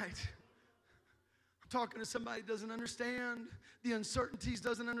through tonight? Talking to somebody that doesn't understand the uncertainties,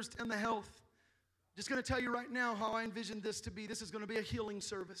 doesn't understand the health. Just going to tell you right now how I envision this to be. This is going to be a healing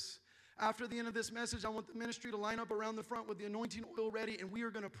service. After the end of this message, I want the ministry to line up around the front with the anointing oil ready, and we are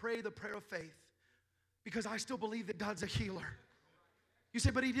going to pray the prayer of faith, because I still believe that God's a healer. You say,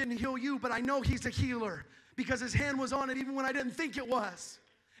 but He didn't heal you. But I know He's a healer, because His hand was on it even when I didn't think it was.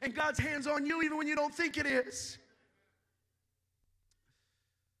 And God's hand's on you even when you don't think it is.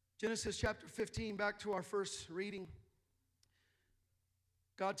 Genesis chapter 15, back to our first reading.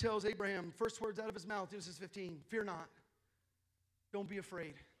 God tells Abraham, first words out of his mouth, Genesis 15, fear not. Don't be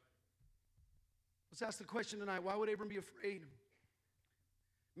afraid. Let's ask the question tonight, why would Abram be afraid?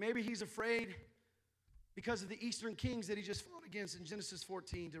 Maybe he's afraid because of the eastern kings that he just fought against in Genesis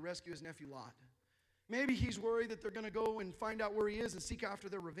 14 to rescue his nephew Lot. Maybe he's worried that they're going to go and find out where he is and seek after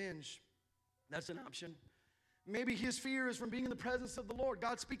their revenge. That's an option. Maybe his fear is from being in the presence of the Lord.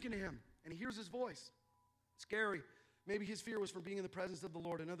 God's speaking to him, and he hears His voice. Scary. Maybe his fear was from being in the presence of the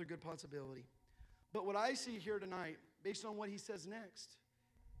Lord. Another good possibility. But what I see here tonight, based on what he says next,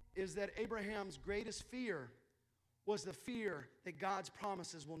 is that Abraham's greatest fear was the fear that God's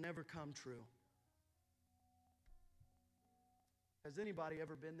promises will never come true. Has anybody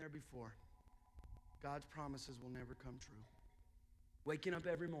ever been there before? God's promises will never come true. Waking up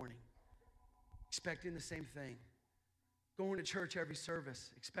every morning, expecting the same thing. Going to church every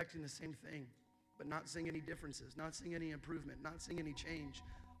service, expecting the same thing, but not seeing any differences, not seeing any improvement, not seeing any change.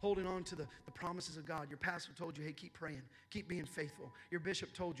 Holding on to the promises of God. Your pastor told you, hey, keep praying, keep being faithful. Your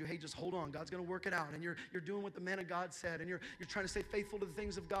bishop told you, hey, just hold on, God's going to work it out. And you're doing what the man of God said, and you're trying to stay faithful to the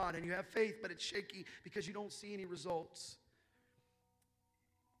things of God, and you have faith, but it's shaky because you don't see any results.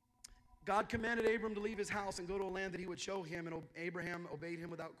 God commanded Abram to leave his house and go to a land that He would show him, and Abraham obeyed Him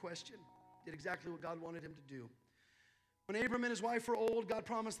without question. Did exactly what God wanted him to do. When Abram and his wife were old, God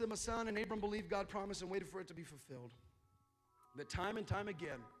promised them a son, and Abram believed God's promise and waited for it to be fulfilled. But time and time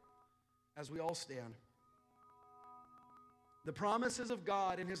again, as we all stand, the promises of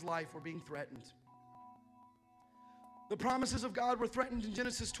God in his life were being threatened. The promises of God were threatened in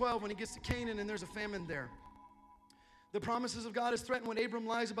Genesis 12 when he gets to Canaan and there's a famine there. The promises of God is threatened when Abram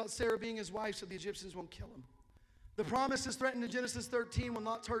lies about Sarah being his wife so the Egyptians won't kill him. The promise is threatened in Genesis 13 when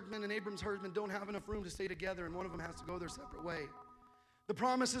Lot's herdsmen and Abram's herdsmen don't have enough room to stay together and one of them has to go their separate way. The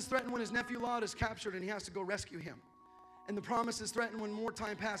promise is threatened when his nephew Lot is captured and he has to go rescue him. And the promise is threatened when more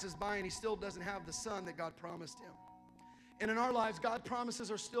time passes by and he still doesn't have the son that God promised him. And in our lives, God's promises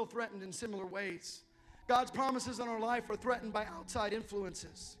are still threatened in similar ways. God's promises in our life are threatened by outside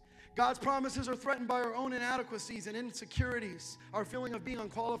influences. God's promises are threatened by our own inadequacies and insecurities, our feeling of being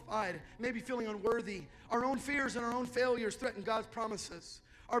unqualified, maybe feeling unworthy. Our own fears and our own failures threaten God's promises.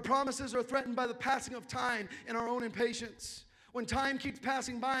 Our promises are threatened by the passing of time and our own impatience. When time keeps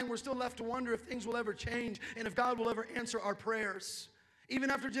passing by and we're still left to wonder if things will ever change and if God will ever answer our prayers. Even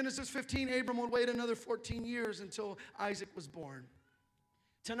after Genesis 15, Abram would wait another 14 years until Isaac was born.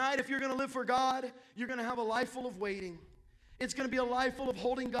 Tonight, if you're going to live for God, you're going to have a life full of waiting. It's going to be a life full of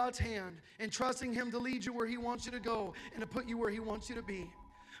holding God's hand and trusting Him to lead you where He wants you to go and to put you where He wants you to be.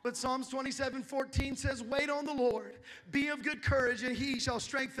 But Psalms 27:14 says, wait on the Lord, be of good courage, and He shall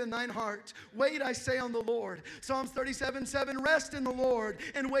strengthen thine heart. Wait, I say, on the Lord. Psalms 37:7, rest in the Lord,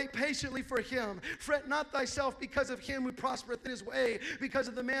 and wait patiently for Him. Fret not thyself because of him who prospereth in his way, because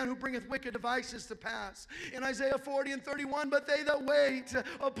of the man who bringeth wicked devices to pass. In Isaiah 40:31, but they that wait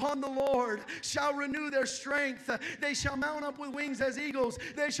upon the Lord shall renew their strength. They shall mount up with wings as eagles.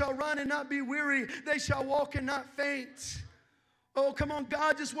 They shall run and not be weary. They shall walk and not faint. Oh, come on.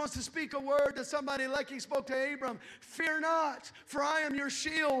 God just wants to speak a word to somebody like He spoke to Abram. Fear not, for I am your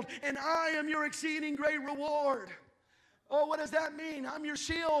shield, and I am your exceeding great reward. Oh, what does that mean? I'm your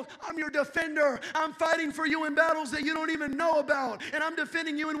shield. I'm your defender. I'm fighting for you in battles that you don't even know about. And I'm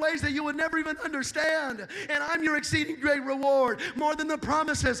defending you in ways that you would never even understand. And I'm your exceeding great reward. More than the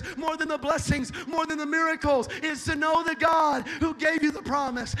promises, more than the blessings, more than the miracles, is to know the God who gave you the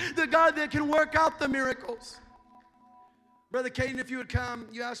promise, the God that can work out the miracles. Brother Caden, if you would come,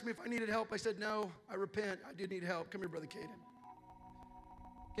 you asked me if I needed help. I said, no, I repent. I do need help. Come here, Brother Caden.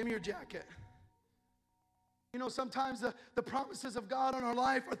 Give me your jacket. You know, sometimes the promises of God on our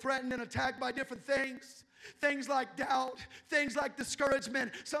life are threatened and attacked by different things. Things like doubt, things like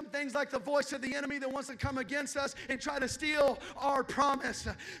discouragement, some things like the voice of the enemy that wants to come against us and try to steal our promise,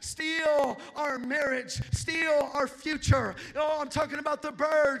 steal our marriage, steal our future. Oh, I'm talking about the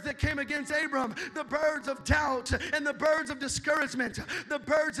birds that came against Abram, the birds of doubt and the birds of discouragement, the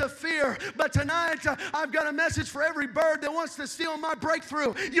birds of fear. But tonight, I've got a message for every bird that wants to steal my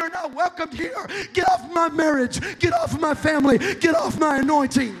breakthrough. You're not welcomed here. Get off my marriage. Get off my family. Get off my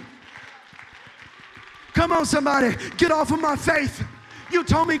anointing. Come on, somebody. Get off of my faith. You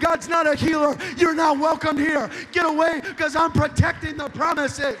told me God's not a healer. You're not welcome here. Get away, because I'm protecting the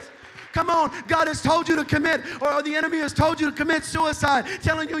promises. Come on. God has told you to commit, or the enemy has told you to commit suicide,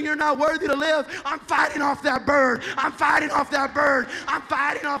 telling you you're not worthy to live. I'm fighting off that bird. I'm fighting off that bird. I'm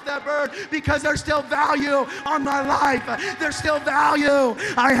fighting off that bird, because there's still value on my life. There's still value.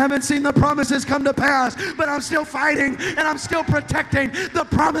 I haven't seen the promises come to pass, but I'm still fighting, and I'm still protecting the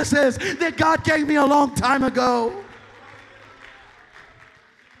promises that God gave me a long time ago.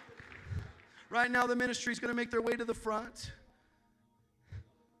 Right now, the ministry is going to make their way to the front.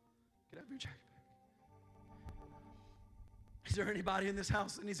 Is there anybody in this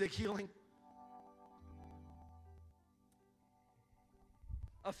house that needs a healing?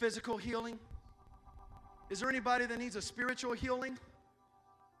 A physical healing? Is there anybody that needs a spiritual healing?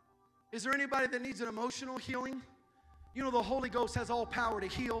 Is there anybody that needs an emotional healing? You know, the Holy Ghost has all power to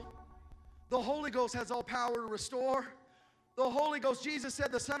heal. The Holy Ghost has all power to restore. The Holy Ghost, Jesus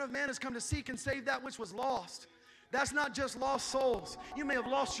said, the Son of Man has come to seek and save that which was lost. That's not just lost souls. You may have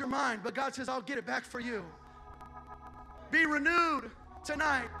lost your mind, but God says, I'll get it back for you. Be renewed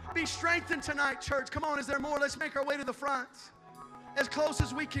tonight. Be strengthened tonight, church. Come on, is there more? Let's make our way to the front. As close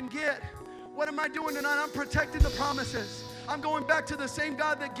as we can get. What am I doing tonight? I'm protecting the promises. I'm going back to the same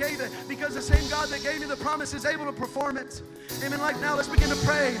God that gave it, because the same God that gave me the promise is able to perform it. Amen. Like now, let's begin to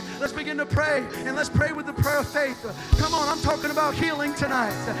pray. Let's begin to pray, and let's pray with the prayer of faith. Come on, I'm talking about healing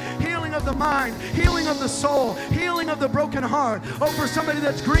tonight. Healing of the mind, healing of the soul, healing of the broken heart. Oh, for somebody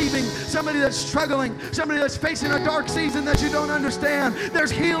that's grieving, somebody that's struggling, somebody that's facing a dark season that you don't understand.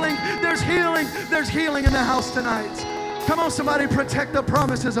 There's healing, there's healing, there's healing in the house tonight. Come on, somebody, protect the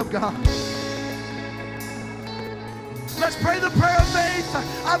promises of God. Let's pray the prayer of faith.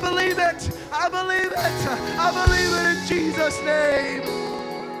 I believe it. I believe it. I believe it in Jesus' name.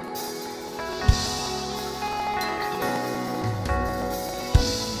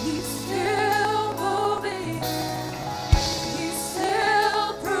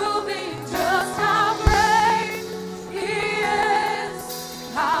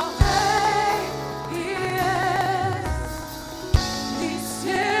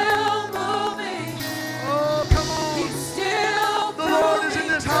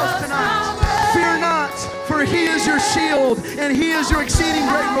 He is your shield, and He is your exceeding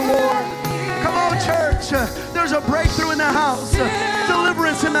great reward. Come on, church. There's a breakthrough in the house,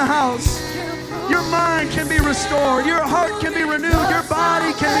 deliverance in the house. Your mind can be restored. Your heart can be renewed. Your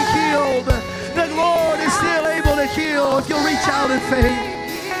body can be healed. The Lord is still able to heal if you'll reach out in faith.